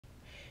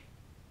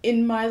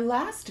In my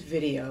last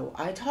video,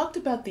 I talked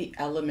about the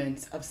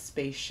elements of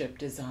spaceship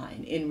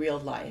design in real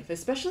life,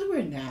 especially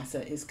where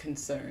NASA is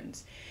concerned.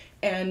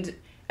 And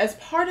as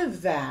part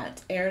of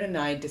that, Aaron and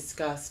I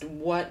discussed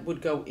what would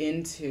go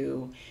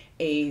into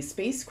a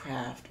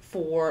spacecraft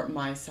for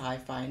my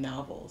sci-fi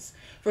novels.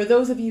 For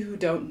those of you who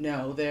don't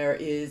know, there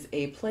is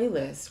a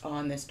playlist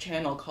on this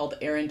channel called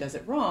Aaron Does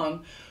It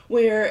Wrong,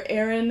 where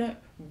Aaron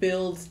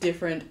builds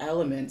different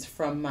elements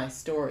from my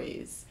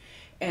stories.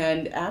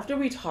 And after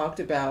we talked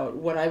about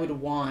what I would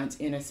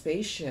want in a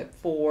spaceship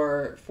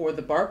for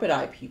the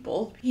Barpadi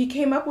people, he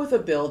came up with a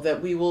build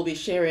that we will be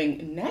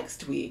sharing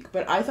next week,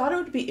 but I thought it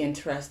would be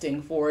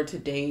interesting for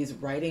today's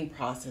writing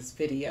process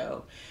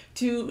video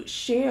to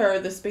share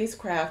the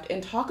spacecraft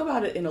and talk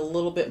about it in a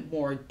little bit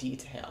more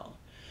detail.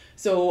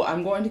 So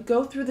I'm going to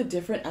go through the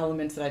different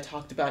elements that I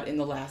talked about in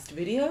the last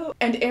video,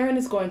 and Aaron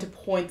is going to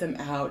point them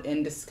out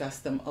and discuss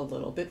them a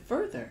little bit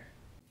further.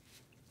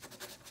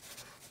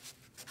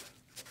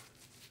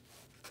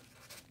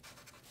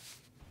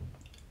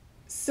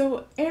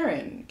 So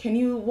Aaron, can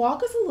you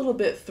walk us a little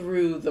bit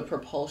through the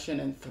propulsion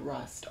and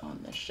thrust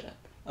on this ship?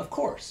 Of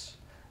course.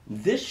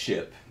 This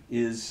ship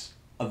is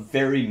a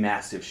very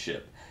massive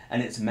ship,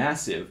 and it's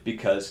massive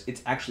because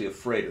it's actually a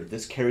freighter.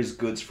 This carries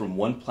goods from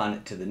one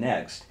planet to the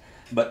next,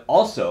 but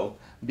also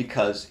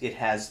because it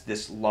has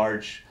this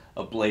large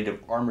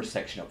ablative armor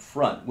section up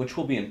front, which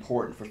will be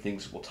important for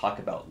things we'll talk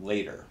about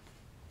later.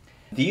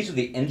 These are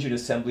the engine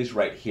assemblies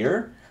right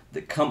here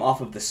that come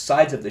off of the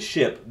sides of the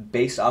ship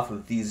based off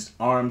of these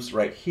arms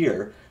right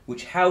here,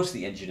 which house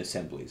the engine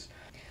assemblies.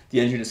 The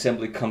engine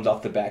assembly comes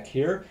off the back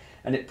here,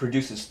 and it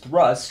produces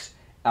thrust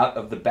out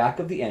of the back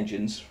of the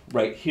engines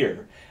right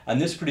here.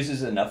 And this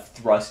produces enough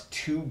thrust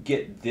to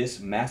get this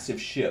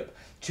massive ship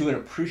to an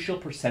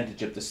appreciable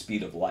percentage of the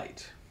speed of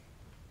light.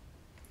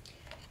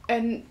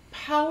 And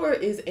power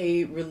is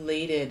a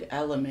related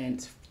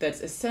element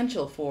that's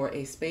essential for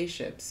a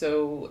spaceship.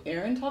 So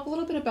Aaron, talk a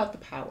little bit about the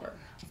power.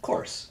 Of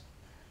course.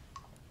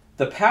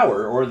 The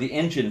power, or the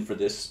engine for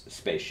this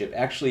spaceship,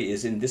 actually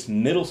is in this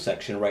middle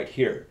section right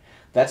here.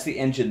 That's the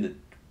engine that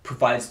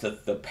provides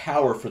the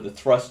power for the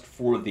thrust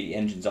for the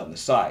engines on the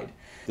side.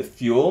 The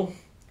fuel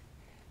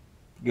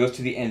goes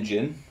to the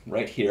engine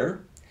right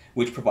here,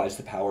 which provides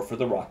the power for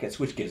the rockets,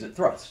 which gives it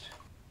thrust.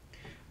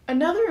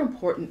 Another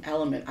important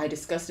element I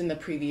discussed in the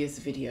previous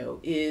video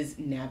is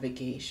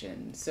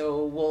navigation.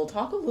 So we'll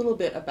talk a little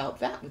bit about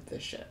that with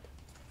this ship.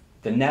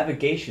 The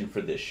navigation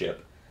for this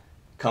ship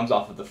comes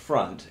off of the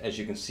front, as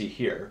you can see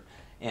here,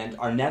 and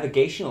our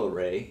navigational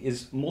array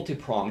is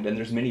multi-pronged, and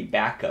there's many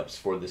backups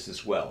for this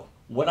as well.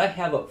 What I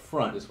have up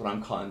front is what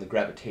I'm calling the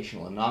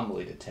gravitational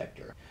anomaly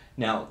detector.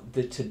 Now,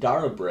 the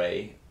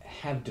Tadara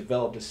have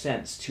developed a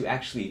sense to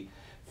actually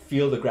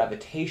feel the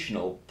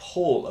gravitational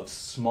pull of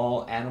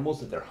small animals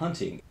that they're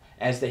hunting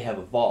as they have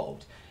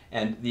evolved.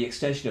 And the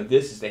extension of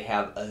this is they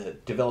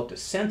have developed a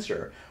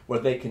sensor where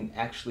they can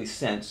actually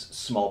sense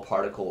small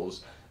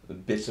particles,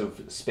 bits of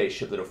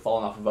spaceship that have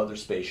fallen off of other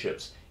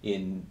spaceships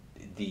in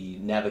the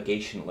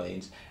navigation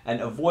lanes,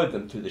 and avoid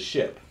them through the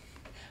ship.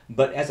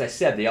 But as I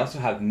said, they also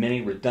have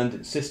many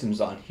redundant systems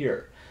on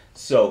here.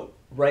 So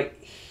right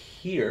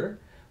here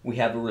we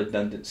have a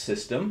redundant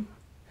system.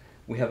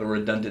 We have a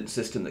redundant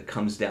system that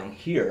comes down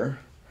here,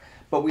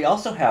 but we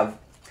also have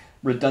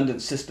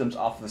redundant systems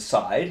off the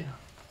side,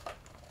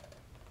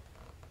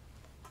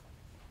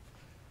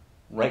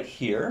 right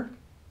here,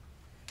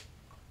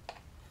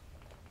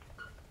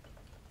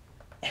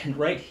 and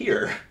right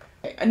here.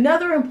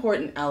 Another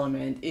important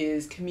element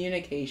is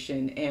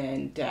communication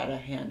and data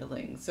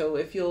handling. So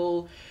if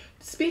you'll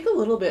speak a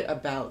little bit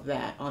about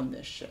that on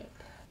this ship.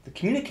 The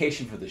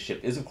communication for the ship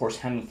is of course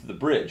handled through the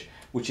bridge,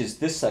 which is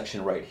this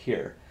section right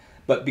here.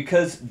 But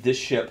because this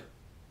ship,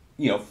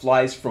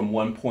 flies from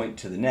one point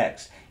to the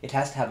next, it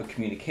has to have a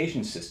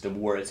communication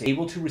system where it's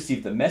able to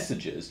receive the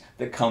messages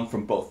that come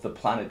from both the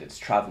planet it's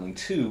traveling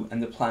to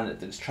and the planet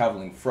that it's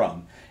traveling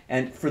from.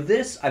 And for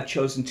this, I've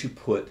chosen to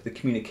put the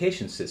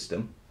communication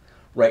system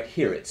right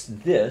here. It's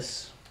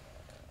this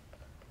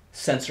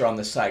sensor on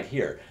the side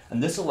here.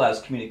 And this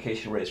allows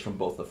communication rays from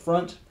both the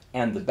front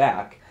and the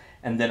back.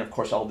 And then, of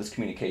course, all this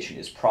communication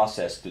is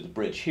processed through the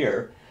bridge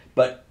here.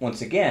 But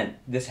once again,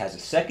 this has a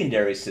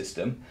secondary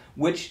system,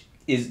 which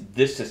is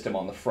this system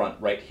on the front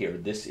right here.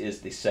 This is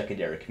the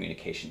secondary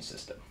communication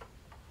system.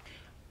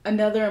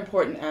 Another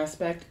important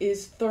aspect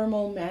is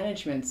thermal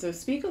management. So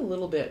speak a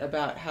little bit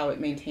about how it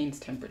maintains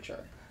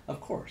temperature.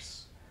 Of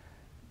course.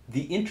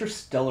 The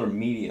interstellar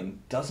medium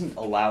doesn't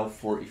allow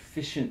for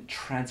efficient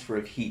transfer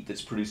of heat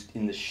that's produced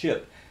in the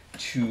ship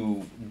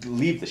to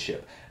leave the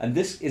ship. And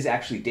this is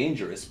actually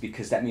dangerous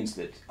because that means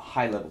that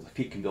high levels of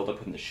heat can build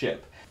up in the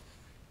ship.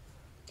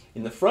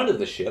 In the front of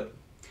the ship,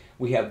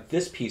 we have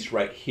this piece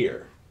right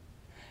here.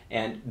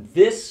 And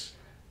this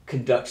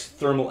conducts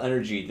thermal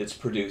energy that's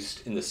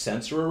produced in the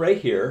sensor array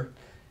here,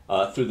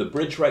 through the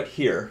bridge right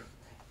here,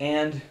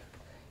 and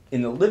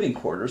in the living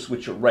quarters,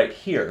 which are right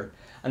here,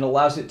 and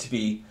allows it to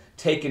be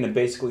taken and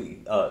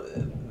basically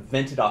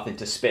vented off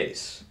into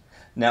space.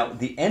 Now,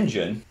 the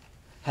engine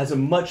has a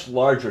much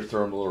larger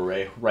thermal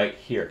array right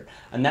here.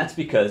 And that's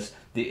because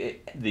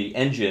the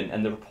engine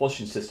and the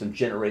propulsion system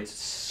generates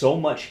so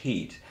much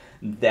heat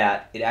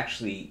that it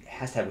actually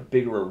has to have a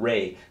bigger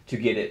array to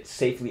get it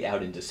safely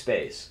out into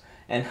space.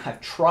 And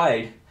I've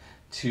tried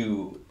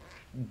to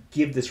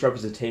give this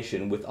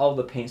representation with all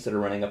the paints that are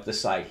running up the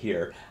side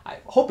here. I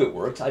hope it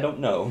works, I don't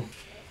know.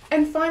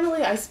 And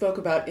finally, I spoke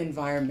about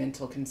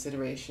environmental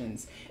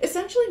considerations,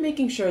 essentially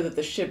making sure that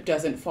the ship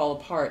doesn't fall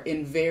apart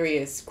in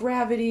various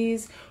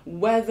gravities,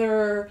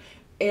 weather,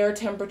 air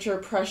temperature,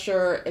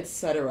 pressure,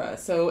 etc.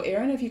 So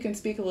Aaron, if you can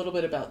speak a little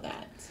bit about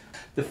that.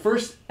 The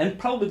first and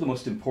probably the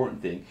most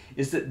important thing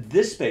is that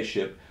this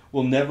spaceship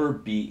will never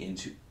be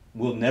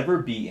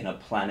in a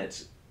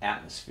planet's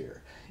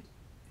atmosphere.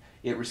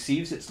 It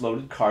receives its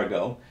loaded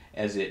cargo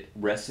as it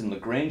rests in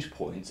Lagrange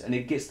points, and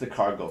it gets the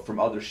cargo from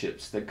other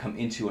ships that come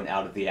into and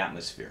out of the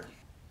atmosphere.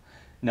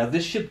 Now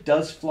this ship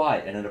does fly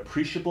at an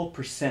appreciable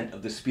percent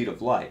of the speed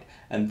of light,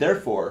 and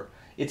therefore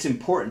it's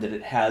important that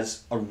it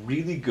has a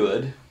really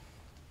good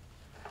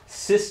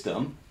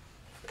system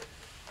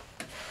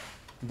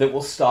that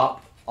will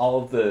stop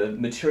all of the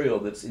material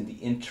that's in the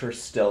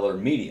interstellar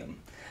medium.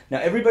 Now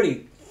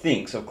everybody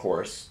thinks, of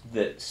course,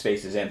 that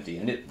space is empty,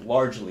 and it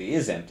largely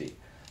is empty,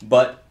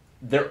 but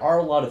there are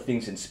a lot of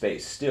things in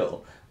space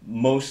still,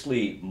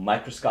 mostly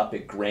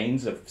microscopic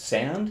grains of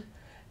sand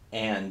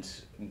and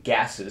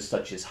gases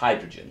such as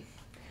hydrogen.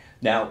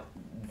 Now,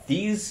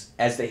 these,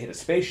 as they hit a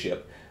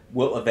spaceship,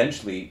 will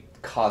eventually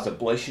cause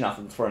ablation off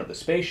of the front of the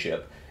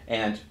spaceship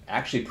and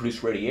actually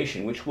produce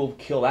radiation, which will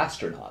kill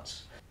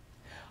astronauts.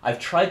 I've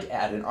tried to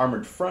add an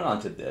armored front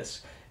onto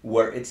this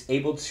where it's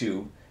able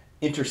to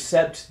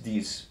intercept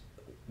these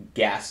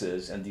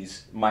gases and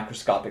these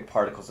microscopic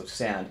particles of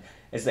sand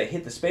as they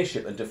hit the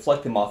spaceship and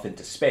deflect them off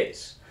into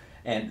space.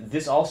 And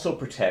this also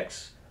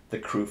protects the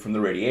crew from the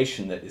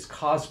radiation that is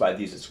caused by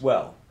these as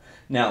well.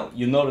 Now,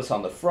 you'll notice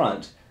on the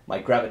front, my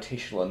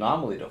gravitational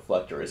anomaly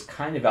deflector is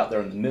kind of out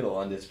there in the middle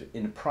and is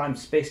in a prime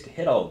space to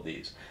hit all of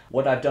these.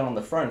 What I've done on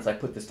the front is I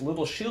put this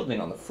little shielding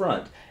on the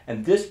front,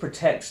 and this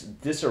protects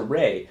this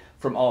array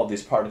from all of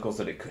these particles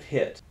that it could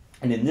hit.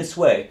 And in this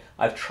way,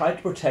 I've tried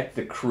to protect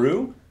the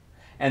crew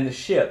and the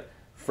ship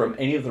from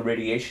any of the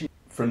radiation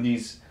from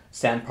these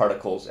sand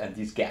particles and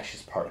these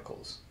gaseous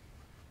particles.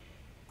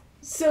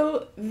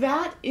 So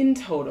that in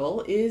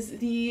total is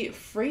the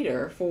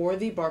freighter for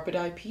the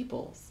Barbadai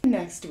peoples.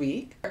 Next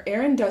week,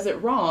 Aaron does it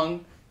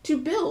wrong to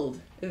build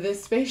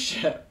this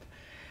spaceship.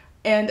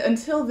 And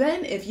until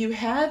then, if you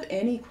have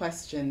any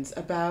questions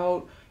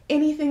about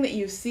anything that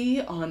you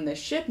see on the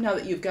ship, now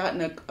that you've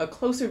gotten a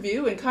closer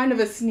view and kind of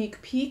a sneak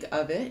peek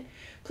of it,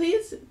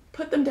 please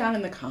put them down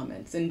in the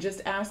comments and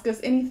just ask us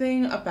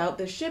anything about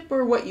the ship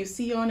or what you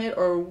see on it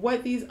or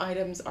what these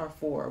items are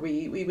for.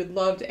 We would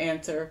love to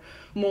answer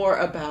more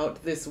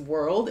about this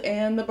world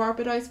and the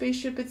Barbadai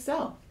spaceship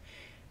itself.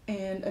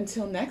 And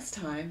until next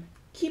time,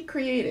 keep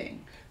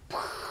creating.